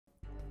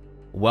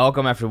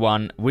Welcome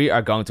everyone, we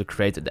are going to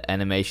create the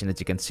animation that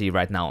you can see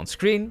right now on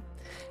screen.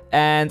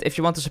 And if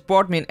you want to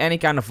support me in any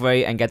kind of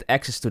way and get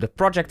access to the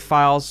project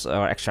files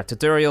or extra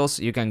tutorials,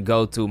 you can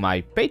go to my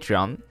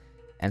Patreon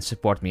and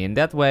support me in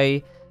that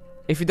way.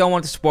 If you don't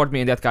want to support me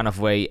in that kind of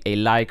way, a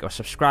like or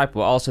subscribe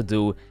will also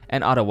do,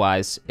 and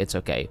otherwise it's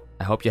okay.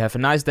 I hope you have a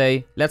nice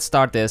day, let's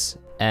start this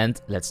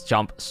and let's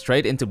jump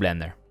straight into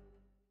Blender.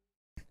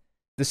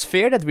 The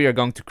sphere that we are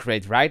going to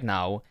create right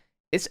now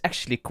is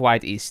actually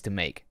quite easy to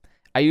make.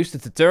 I used a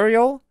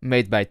tutorial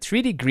made by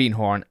 3D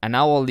Greenhorn and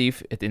I will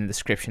leave it in the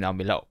description down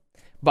below.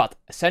 But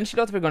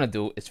essentially what we're going to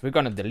do is we're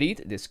going to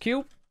delete this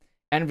cube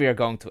and we are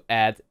going to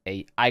add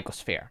a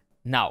icosphere.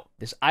 Now,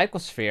 this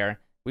icosphere,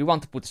 we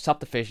want to put the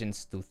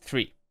subdivisions to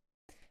 3.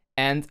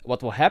 And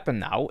what will happen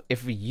now,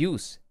 if we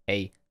use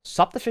a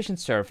subdivision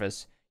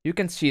surface, you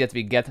can see that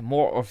we get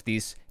more of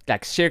these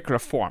like circular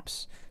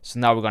forms. So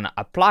now we're going to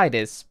apply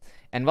this,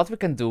 and what we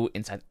can do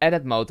inside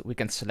edit mode, we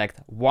can select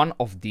one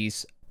of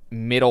these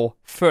middle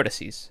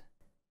vertices.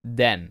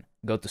 Then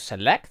go to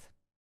select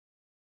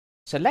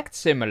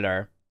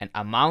similar, and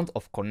amount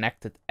of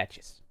connected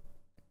edges.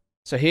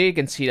 So here you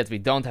can see that we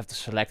don't have to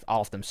select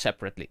all of them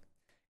separately.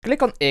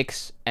 Click on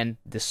X and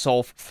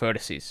dissolve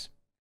vertices.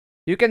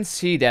 You can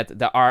see that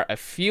there are a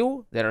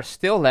few that are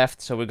still left,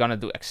 so we're gonna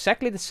do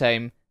exactly the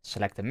same.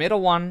 Select the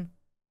middle one,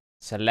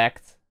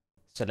 select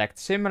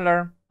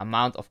similar,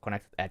 amount of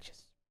connected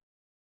edges.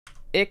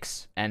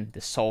 X and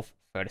dissolve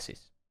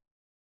vertices.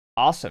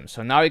 Awesome,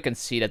 so now you can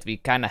see that we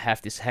kind of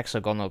have these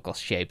hexagonal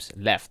shapes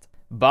left.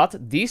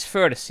 But these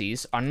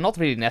vertices are not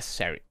really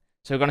necessary.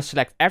 So we're going to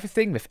select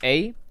everything with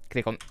A,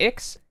 click on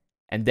X,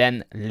 and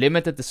then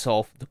limited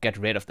dissolve to get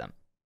rid of them.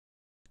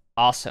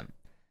 Awesome.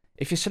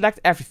 If you select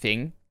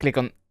everything, click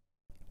on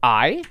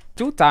I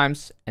 2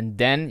 times, and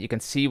then you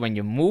can see when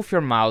you move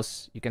your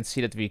mouse, you can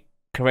see that we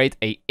create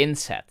a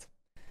inset.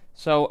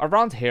 So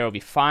around here will be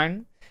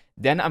fine.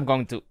 Then I'm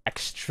going to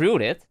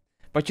extrude it,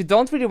 but you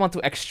don't really want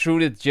to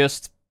extrude it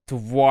just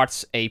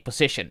towards a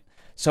position.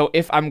 So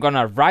if I'm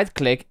gonna right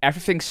click,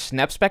 everything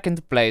snaps back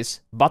into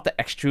place, but the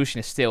extrusion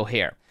is still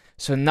here.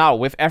 So now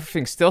with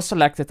everything still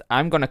selected,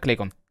 I'm gonna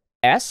click on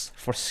S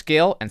for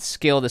scale and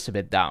scale this a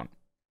bit down.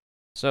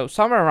 So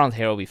somewhere around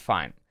here will be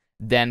fine.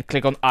 Then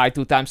click on I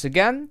 2 times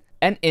again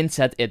and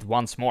inset it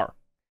once more.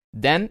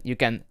 Then you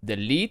can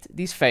delete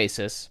these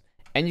faces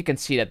and you can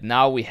see that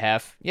now we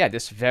have,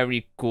 this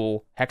very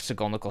cool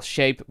hexagonal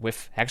shape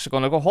with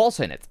hexagonal holes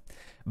in it.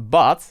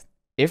 But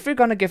if we're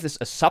gonna give this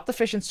a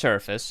subdivision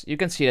surface, you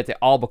can see that they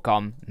all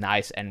become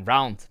nice and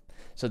round.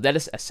 So that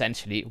is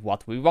essentially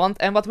what we want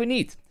and what we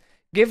need.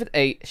 Give it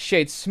a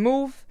shade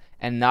smooth,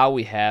 and now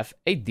we have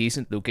a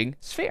decent looking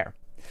sphere.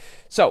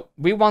 So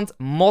we want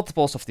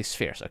multiples of these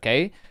spheres,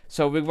 okay?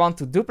 So we want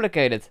to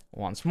duplicate it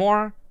once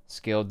more,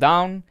 scale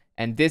down,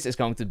 and this is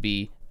going to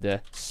be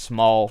the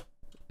small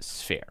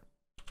sphere.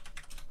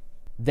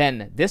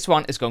 Then this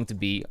one is going to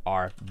be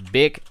our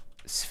big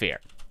sphere.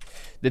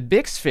 The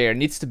big sphere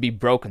needs to be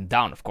broken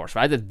down, of course,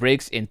 right? It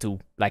breaks into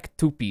like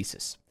 2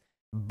 pieces.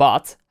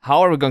 But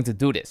how are we going to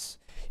do this?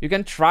 You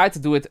can try to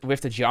do it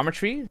with the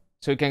geometry.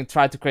 So you can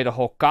try to create a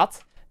whole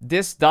cut.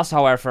 This does,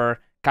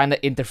 however, kind of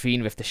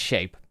intervene with the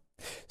shape.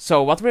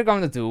 So what we're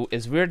going to do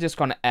is we're just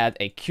going to add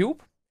a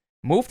cube.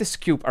 Move this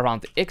cube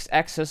around the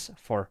x-axis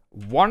for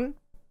 1.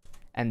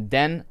 And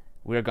then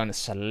we're going to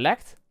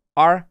select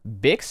our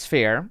big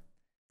sphere.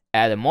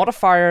 Add a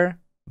modifier,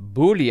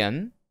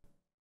 Boolean.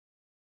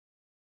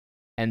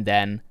 And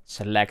then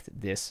select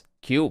this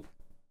cube.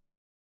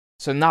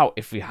 So now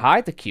if we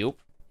hide the cube,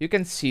 you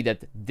can see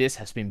that this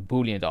has been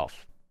booleaned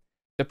off.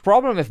 The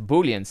problem with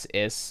booleans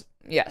is,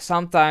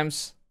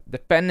 sometimes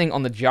depending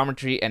on the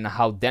geometry and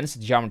how dense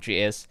the geometry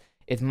is,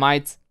 it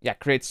might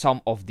create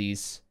some of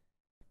these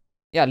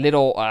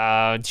little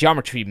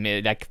geometry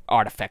like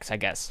artifacts, I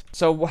guess.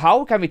 So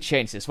how can we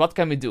change this? What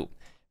can we do?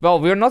 Well,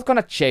 we're not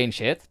gonna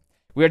change it.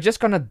 We're just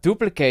gonna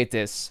duplicate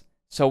this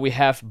so we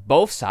have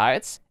both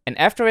sides. And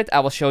after it,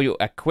 I will show you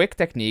a quick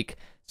technique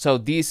so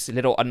these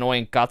little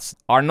annoying cuts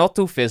are not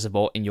too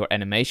visible in your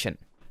animation.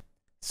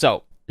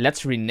 So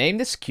let's rename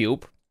this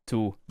cube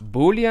to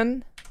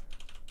Boolean.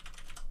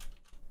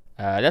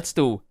 Let's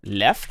do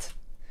left.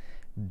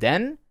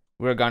 Then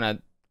we're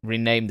gonna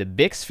rename the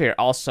big sphere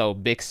also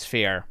big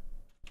sphere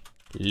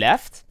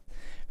left.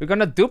 We're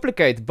gonna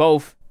duplicate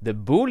both the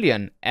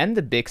Boolean and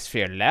the big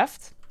sphere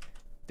left.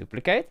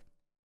 Duplicate.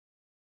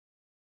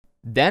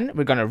 Then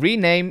we're gonna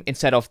rename,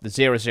 instead of the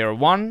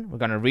 001, we're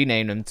gonna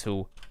rename them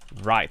to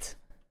right.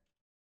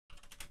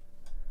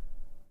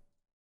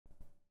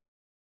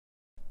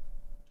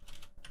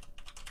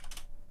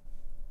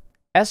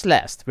 As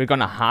last, we're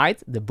gonna hide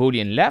the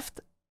Boolean left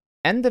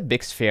and the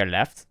big sphere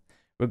left.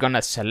 We're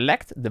gonna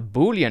select the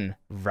Boolean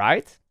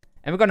right,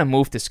 and we're gonna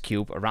move this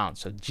cube around.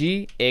 So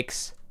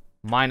gx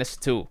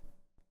 -2.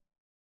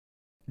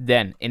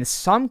 Then, in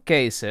some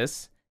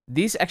cases,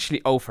 these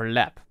actually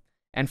overlap.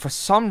 And for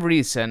some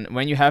reason,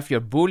 when you have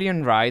your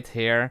Boolean right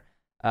here,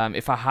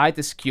 if I hide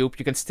this cube,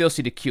 you can still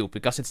see the cube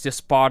because it's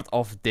just part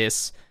of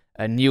this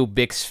new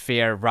big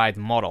sphere right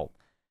model.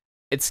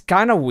 it's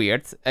kind of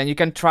weird, and you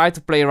can try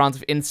to play around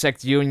with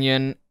insect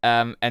union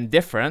and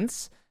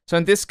difference. So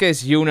in this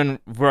case, union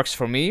works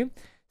for me.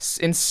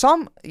 In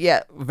some,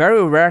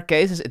 very rare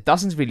cases, it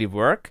doesn't really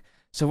work.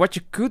 So what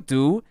you could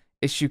do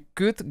is you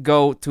could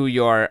go to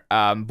your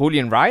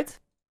Boolean right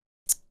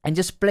and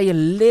just play a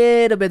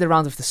little bit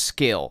around with the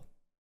scale.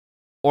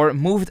 Or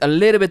move it a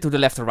little bit to the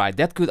left or right.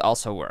 That could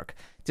also work.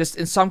 Just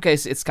in some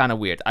cases, it's kind of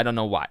weird. I don't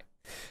know why.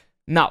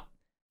 Now,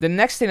 the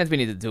next thing that we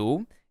need to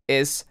do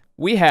is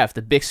we have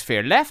the big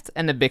sphere left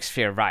and the big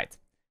sphere right,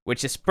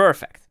 which is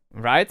perfect,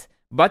 right?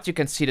 But you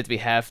can see that we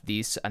have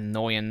these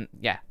annoying,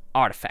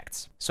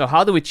 artifacts. So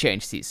how do we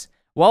change these?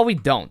 Well, we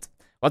don't.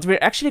 What we're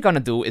actually going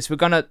to do is we're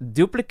going to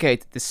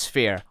duplicate the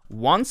sphere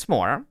once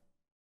more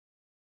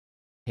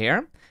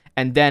here.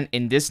 And then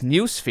in this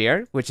new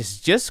sphere, which is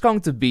just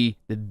going to be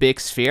the big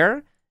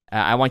sphere,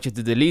 I want you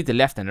to delete the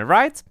left and the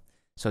right.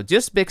 So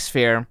just big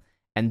sphere.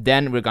 And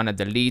then we're going to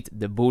delete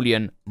the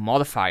Boolean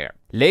modifier.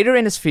 Later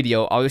in this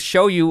video, I will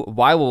show you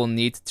why we will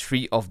need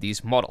 3 of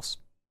these models.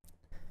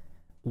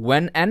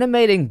 When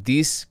animating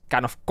these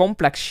kind of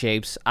complex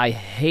shapes, I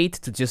hate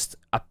to just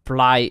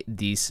apply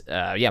these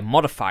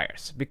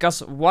modifiers.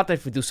 Because what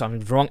if we do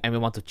something wrong and we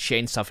want to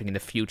change something in the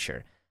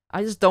future?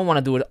 I just don't want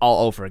to do it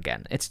all over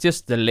again. It's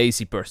just the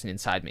lazy person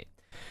inside me.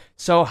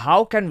 So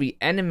how can we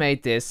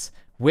animate this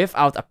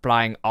without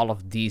applying all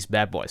of these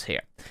bad boys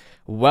here?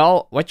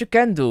 Well, what you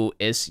can do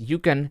is you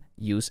can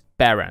use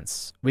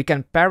parents. We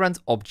can parent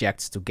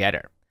objects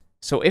together.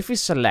 So if we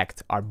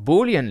select our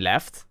Boolean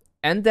left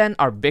and then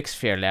our big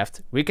sphere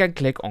left, we can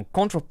click on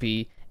Ctrl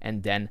P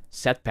and then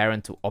set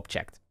parent to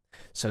object.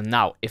 So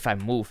now if I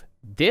move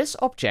this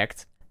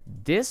object,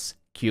 this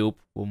cube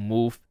will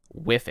move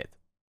with it.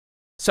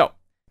 So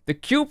the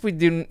cube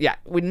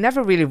we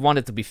never really want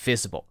it to be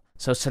visible.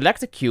 So select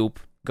the cube,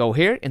 go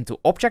here into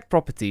Object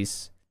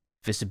Properties,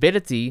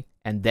 Visibility,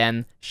 and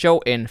then Show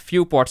in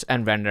Viewports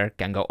and Render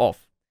can go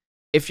off.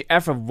 If you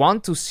ever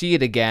want to see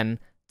it again,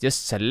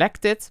 just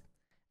select it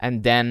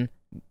and then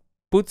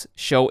put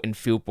Show in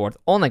Viewport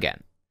on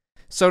again.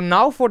 So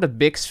now for the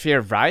big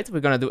sphere right, we're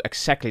going to do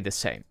exactly the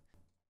same.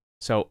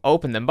 So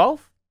open them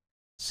both,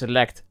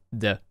 select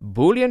the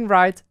Boolean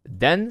right,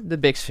 then the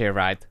big sphere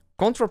right,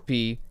 Ctrl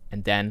P,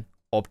 and then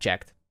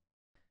Object.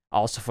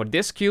 Also for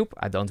this cube,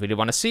 I don't really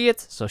want to see it,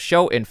 so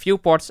Show in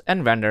Viewports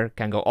and Render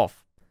can go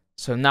off.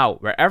 So now,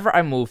 wherever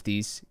I move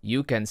these,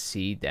 you can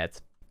see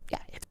that,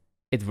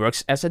 it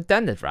works as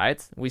intended,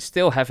 right? We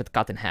still have it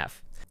cut in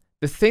half.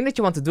 The thing that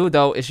you want to do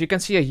though, is you can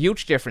see a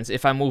huge difference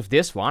if I move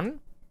this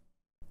one,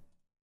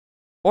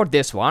 or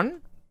this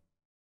one.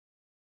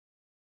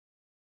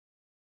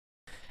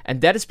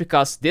 And that is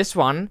because this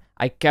one,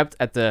 I kept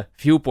at the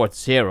viewport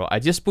 0. I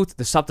just put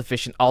the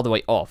subdivision all the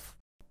way off.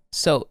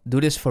 So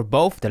do this for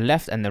both the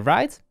left and the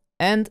right.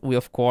 And we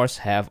of course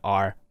have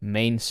our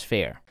main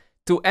sphere.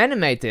 To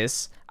animate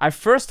this, I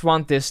first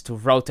want this to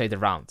rotate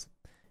around.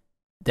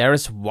 There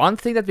is one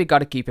thing that we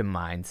gotta keep in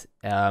mind.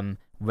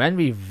 When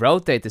we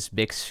rotate this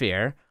big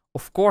sphere,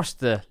 of course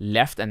the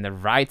left and the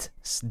right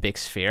big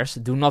spheres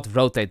do not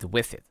rotate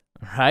with it,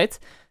 right?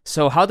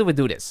 So how do we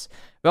do this?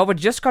 Well, we're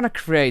just gonna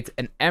create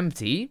an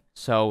empty.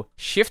 So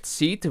Shift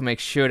C to make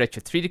sure that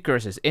your 3D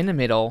cursor is in the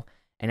middle,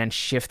 and then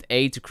Shift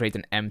A to create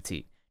an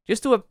empty.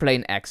 Just do a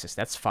plain axis,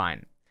 that's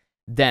fine.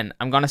 Then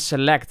I'm gonna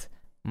select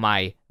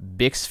my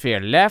big sphere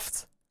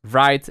left,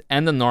 right,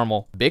 and the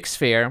normal big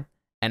sphere,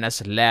 and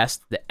as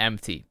last the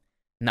empty.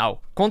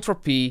 Now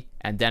Ctrl P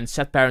and then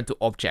set parent to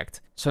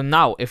object. So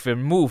now if we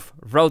move,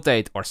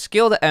 rotate, or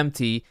scale the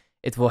empty,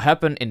 it will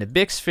happen in the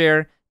big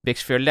sphere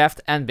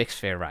left, and big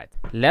sphere right.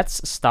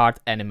 Let's start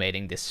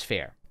animating this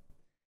sphere.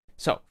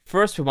 So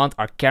first we want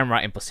our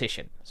camera in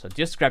position. So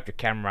just grab your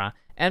camera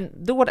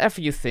and do whatever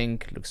you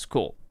think looks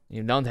cool.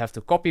 You don't have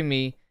to copy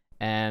me,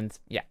 and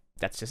yeah,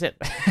 that's just it.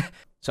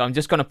 So I'm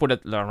just gonna put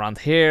it around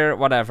here,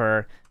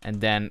 whatever,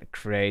 and then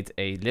create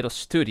a little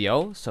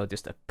studio. So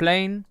just a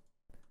plane,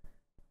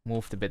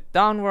 move the bit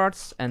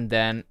downwards, and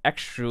then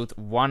extrude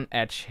one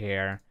edge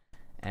here,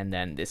 and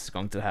then this is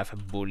going to have a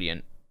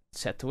Boolean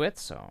set to it,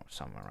 so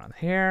somewhere around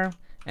here,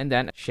 and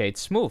then shade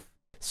smooth.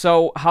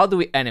 So how do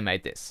we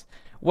animate this?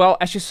 Well,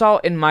 as you saw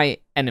in my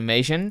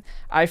animation,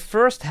 I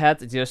first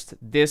had just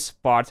this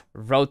part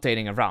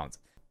rotating around.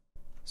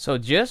 So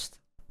just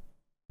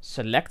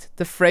select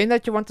the frame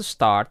that you want to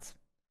start,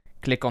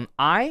 click on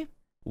I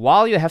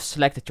while you have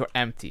selected your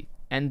empty,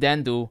 and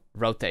then do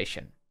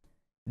rotation.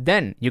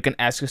 Then you can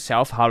ask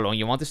yourself how long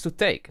you want this to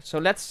take. So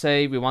let's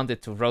say we want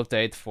it to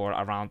rotate for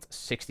around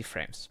 60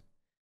 frames.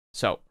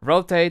 So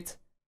rotate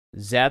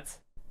Z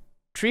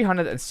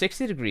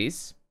 360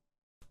 degrees,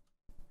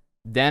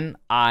 then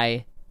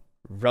I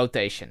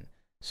rotation.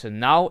 So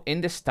now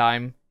in this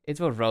time it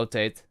will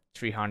rotate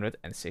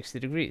 360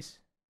 degrees.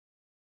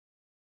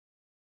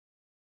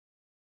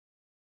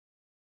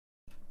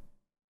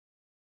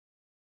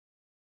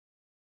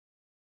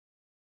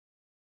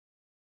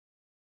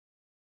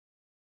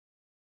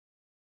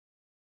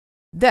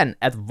 Then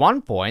at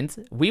one point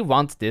we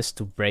want this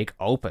to break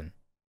open,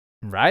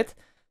 right?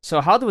 So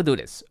how do we do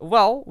this?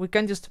 Well, we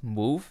can just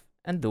move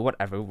and do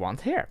whatever we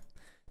want here.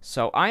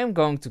 So I am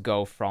going to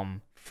go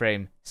from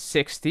frame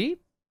 60,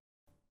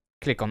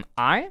 click on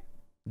I,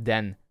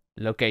 then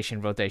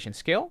location, rotation,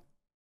 scale.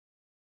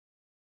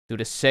 Do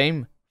the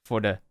same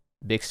for the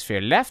big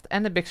sphere left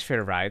and the big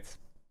sphere right.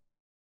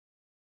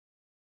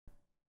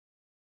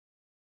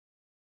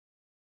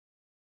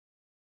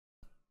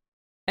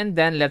 And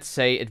then let's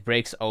say it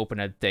breaks open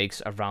and it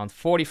takes around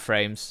 40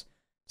 frames.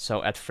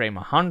 So at frame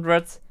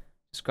 100,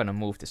 just gonna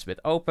move this bit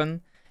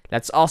open.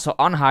 Let's also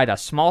unhide our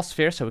small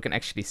sphere so we can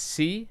actually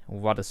see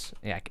what is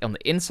on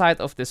the inside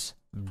of this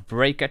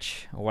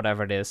breakage, or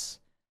whatever it is.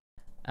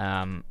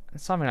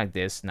 Something like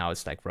this. Now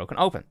it's like broken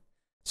open.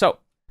 So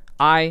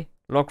I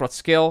lock rod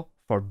scale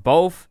for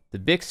both the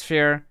big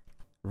sphere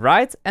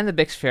right and the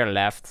big sphere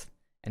left.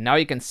 And now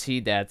you can see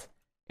that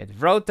it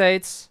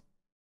rotates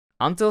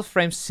until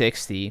frame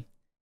 60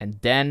 and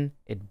then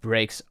it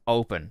breaks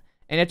open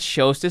and it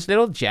shows this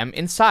little gem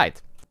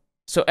inside.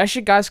 So as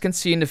you guys can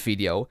see in the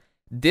video,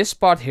 this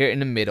part here in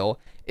the middle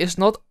is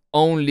not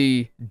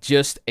only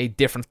just a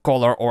different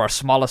color or a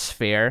smaller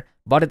sphere,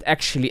 but it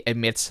actually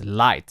emits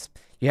light.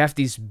 You have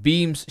these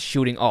beams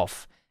shooting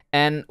off.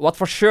 And what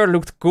for sure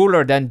looked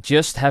cooler than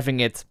just having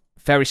it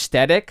very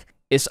static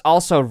is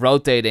also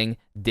rotating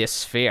this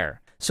sphere.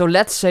 So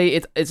let's say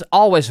it's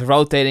always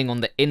rotating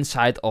on the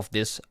inside of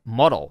this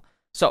model.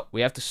 So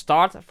we have to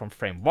start from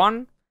frame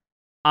 1,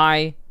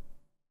 I,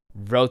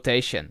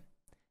 rotation.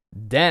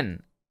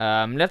 Then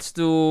let's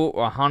do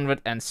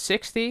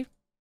 160.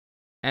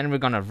 And we're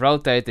gonna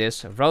rotate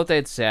this,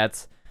 rotate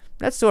Z.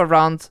 Let's do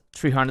around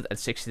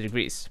 360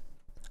 degrees.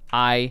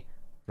 I,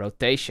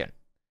 rotation.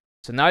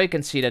 So now you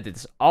can see that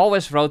it's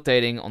always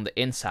rotating on the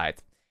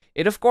inside.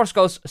 It of course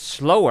goes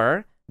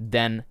slower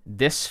than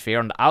this sphere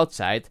on the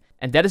outside,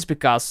 and that is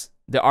because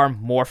there are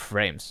more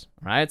frames,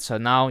 right? So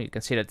now you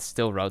can see that it's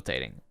still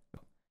rotating.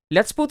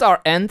 Let's put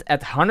our end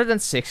at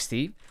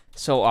 160.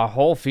 So our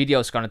whole video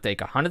is gonna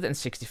take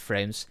 160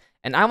 frames.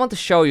 And I want to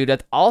show you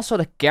that also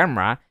the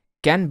camera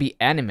can be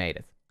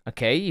animated.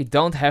 Okay, you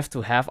don't have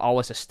to have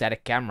always a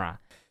static camera.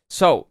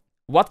 So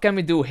what can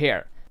we do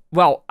here?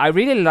 Well, I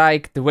really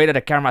like the way that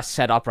the camera is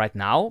set up right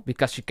now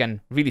because you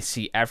can really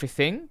see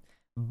everything,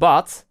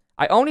 but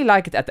I only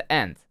like it at the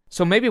end.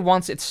 So maybe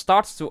once it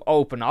starts to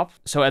open up,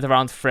 so at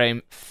around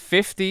frame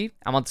 50,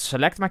 I want to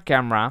select my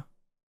camera,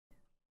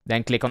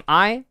 then click on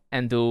I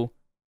and do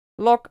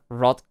lock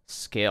rod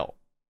scale.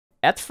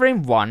 At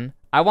frame 1,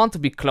 I want to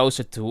be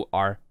closer to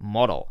our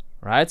model,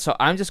 right? So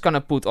I'm just gonna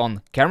put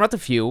on camera to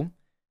view,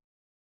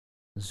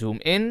 zoom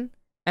in,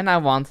 and I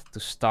want to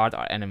start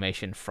our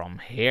animation from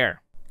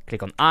here.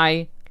 Click on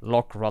I,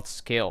 lock rod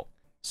scale.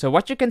 So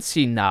what you can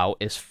see now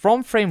is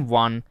from frame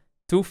 1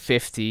 to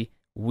 50,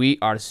 we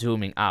are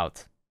zooming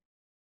out.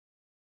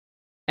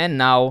 And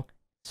now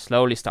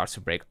slowly starts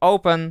to break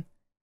open,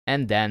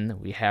 and then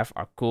we have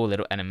our cool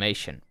little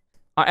animation.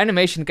 Our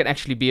animation can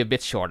actually be a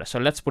bit shorter, so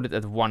let's put it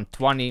at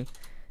 120,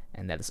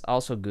 and that is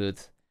also good.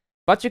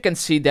 But you can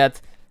see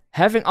that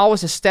having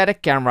always a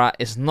static camera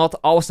is not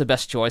always the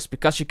best choice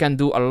because you can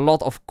do a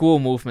lot of cool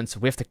movements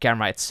with the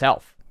camera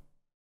itself.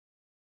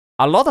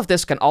 A lot of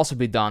this can also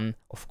be done,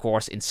 of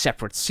course, in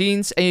separate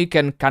scenes and you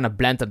can kind of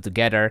blend them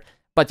together.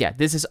 But yeah,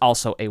 this is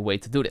also a way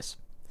to do this.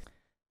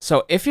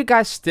 So if you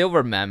guys still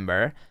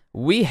remember,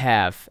 we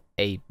have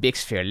a big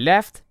sphere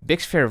left, big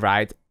sphere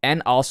right,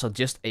 and also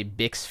just a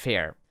big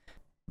sphere.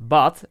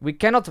 But we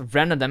cannot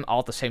render them all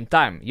at the same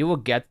time. You will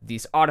get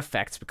these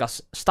artifacts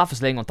because stuff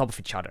is laying on top of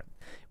each other.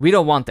 We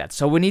don't want that.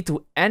 So we need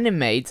to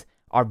animate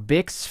our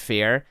big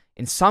sphere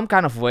in some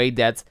kind of way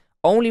that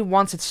only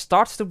once it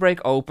starts to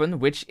break open,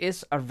 which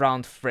is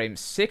around frame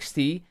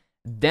 60,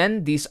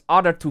 then these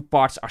other two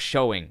parts are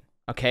showing.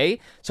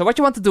 Okay? So what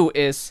you want to do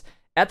is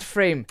at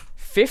frame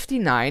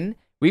 59,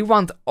 we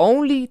want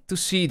only to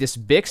see this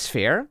big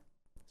sphere.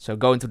 So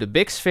go into the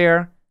big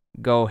sphere,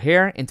 go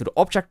here into the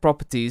object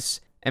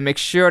properties, and make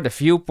sure the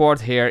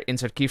viewport here,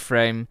 insert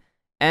keyframe,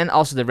 and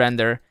also the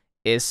render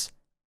is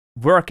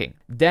working.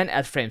 Then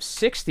at frame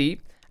 60,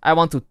 I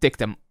want to tick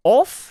them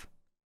off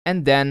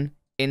and then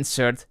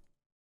insert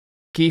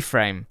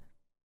keyframe.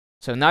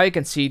 So now you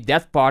can see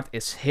that part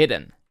is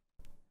hidden.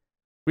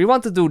 We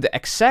want to do the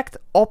exact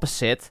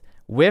opposite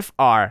with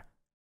our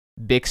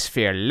big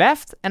sphere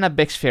left and a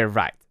big sphere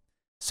right.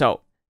 So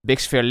big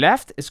sphere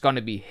left is going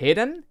to be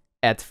hidden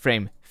at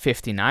frame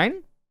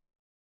 59.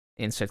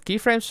 Insert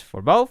keyframes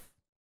for both.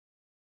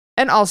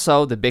 And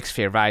also the big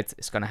sphere right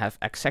is going to have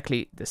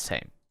exactly the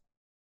same.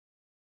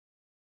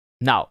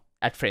 Now,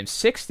 at frame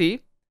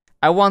 60,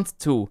 I want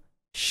to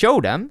show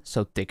them,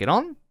 so tick it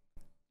on,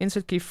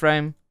 insert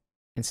keyframe,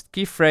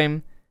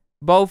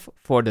 both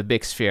for the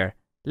big sphere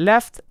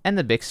left and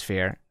the big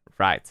sphere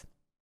right.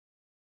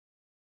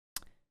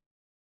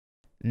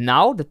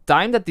 Now, the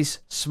time that these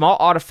small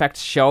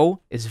artifacts show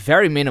is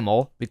very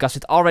minimal because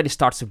it already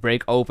starts to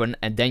break open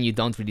and then you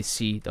don't really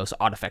see those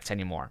artifacts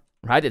anymore,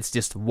 right? It's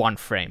just one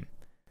frame.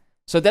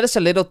 So that is a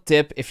little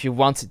tip if you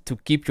want to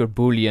keep your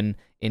Boolean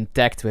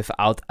intact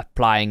without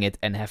applying it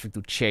and having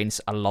to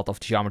change a lot of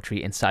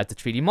geometry inside the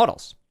 3D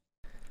models.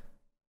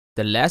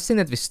 The last thing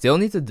that we still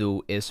need to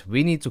do is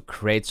we need to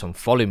create some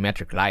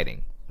volumetric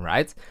lighting,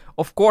 right?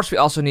 Of course, we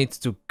also need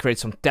to create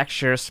some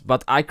textures,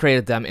 but I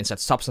created them inside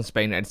Substance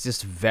Painter, and it's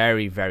just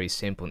very, very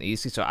simple and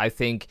easy. So I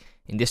think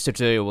in this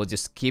tutorial, we'll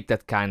just keep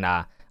that kind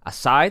of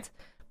aside.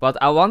 But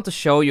I want to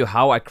show you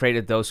how I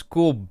created those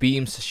cool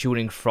beams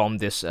shooting from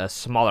this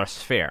smaller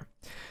sphere.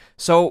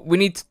 So we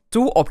need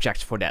two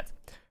objects for that.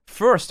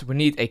 First, we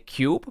need a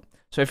cube.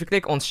 So if you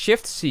click on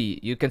Shift-C,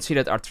 you can see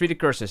that our 3D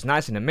cursor is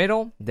nice in the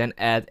middle. Then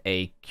add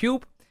a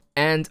cube.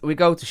 And we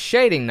go to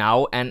shading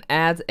now and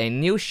add a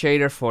new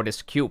shader for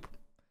this cube.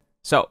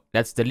 So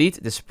let's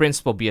delete this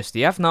principal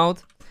BSDF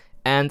node.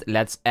 And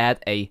let's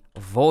add a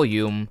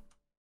volume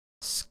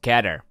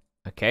scatter.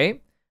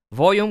 Okay,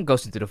 volume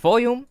goes into the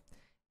volume.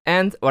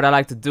 And what I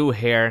like to do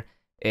here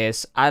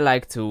is I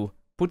like to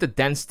put the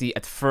density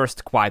at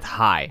first quite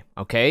high.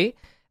 Okay,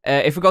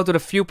 if we go to the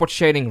viewport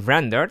shading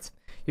rendered,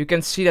 you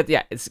can see that,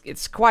 yeah,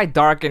 it's quite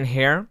dark in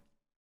here.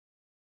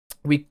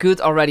 We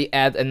could already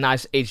add a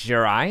nice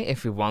HDRI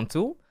if we want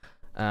to,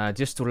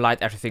 just to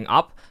light everything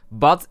up.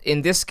 But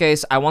in this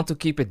case, I want to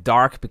keep it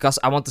dark because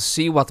I want to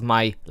see what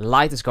my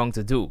light is going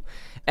to do.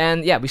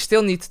 And yeah, we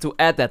still need to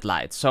add that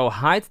light. So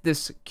hide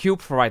this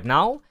cube for right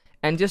now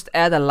and just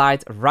add a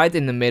light right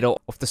in the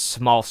middle of the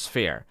small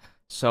sphere.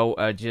 So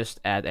just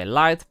add a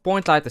light,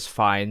 point light is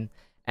fine.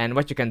 And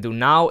what you can do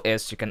now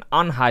is you can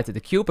unhide the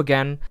cube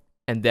again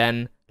and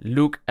then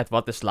look at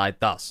what this light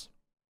does.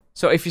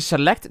 So if you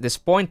select this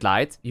point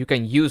light, you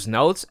can use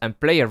nodes and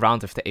play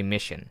around with the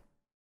emission.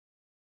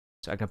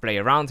 So I can play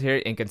around here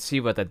and you can see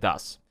what it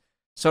does.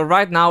 So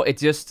right now it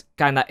just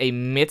kind of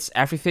emits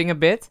everything a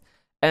bit,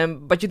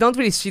 but you don't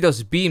really see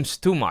those beams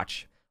too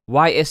much.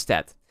 Why is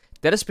that?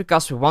 That is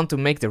because we want to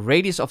make the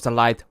radius of the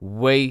light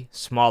way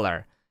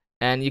smaller.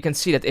 And you can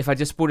see that if I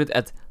just put it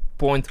at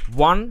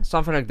 0.1,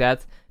 something like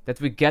that,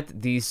 that we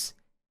get these,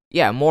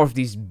 yeah, more of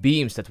these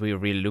beams that we're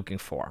really looking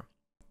for.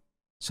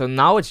 So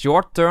now it's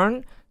your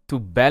turn to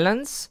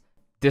balance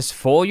this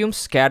volume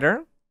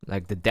scatter,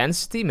 like the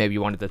density, maybe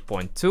you want it at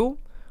 0.2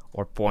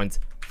 or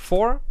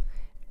 0.4,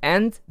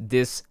 and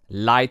this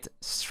light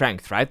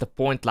strength, right? The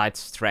point light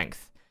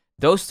strength.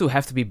 Those two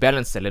have to be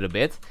balanced a little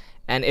bit.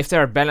 And if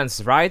they're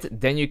balanced right,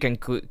 then you can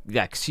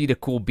see the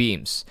cool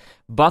beams.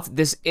 But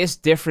this is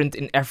different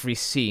in every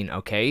scene,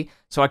 okay?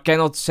 So I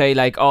cannot say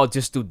like, oh,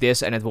 just do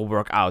this and it will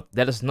work out.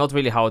 That is not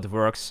really how it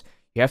works.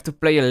 You have to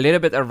play a little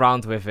bit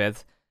around with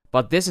it.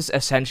 But this is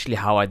essentially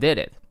how I did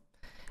it.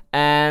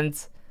 And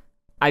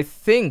I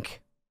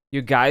think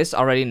you guys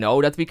already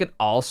know that we can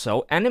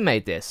also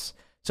animate this.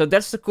 So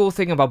that's the cool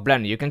thing about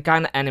Blender. You can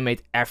kind of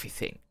animate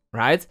everything,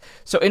 right?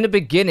 So in the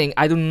beginning,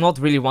 I do not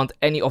really want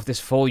any of this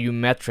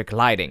volumetric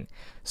lighting.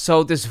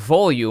 So this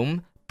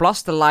volume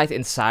plus the light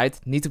inside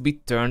need to be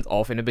turned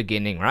off in the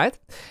beginning, right?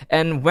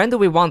 And when do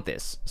we want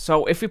this?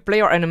 So if we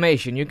play our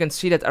animation, you can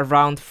see that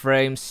around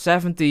frame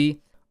 70,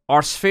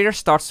 our sphere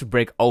starts to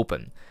break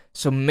open.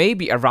 So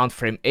maybe around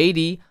frame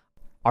 80,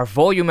 our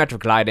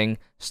volumetric lighting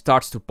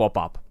starts to pop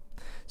up.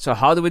 So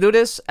how do we do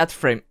this? At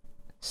frame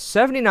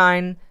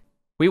 79,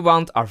 we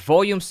want our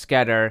volume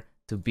scatter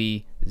to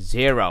be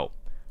 0.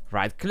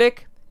 Right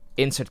click,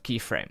 insert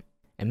keyframe.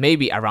 And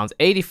maybe around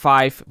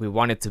 85, we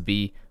want it to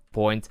be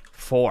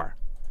 0.4.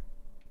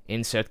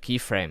 Insert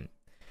keyframe.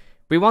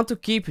 We want to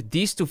keep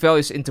these two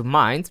values into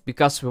mind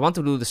because we want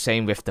to do the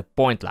same with the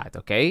point light,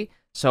 okay?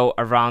 So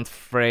around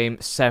frame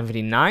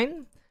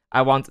 79,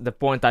 I want the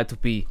point light to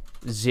be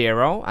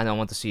 0. I don't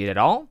want to see it at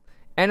all.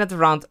 And at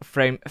around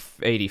frame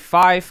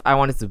 85, I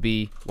want it to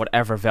be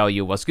whatever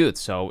value was good.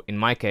 So in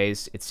my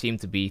case, it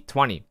seemed to be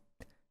 20.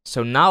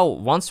 So now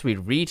once we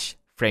reach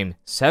frame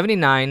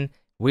 79,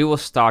 we will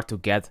start to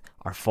get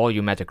our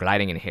volumetric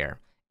lighting in here.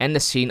 And the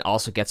scene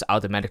also gets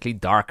automatically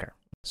darker.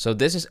 So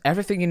this is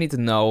everything you need to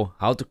know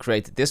how to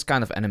create this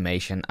kind of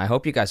animation. I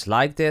hope you guys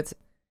liked it.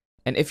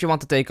 And if you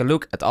want to take a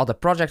look at all the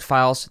project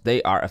files,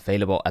 they are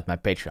available at my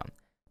Patreon.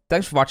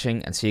 Thanks for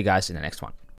watching and see you guys in the next one.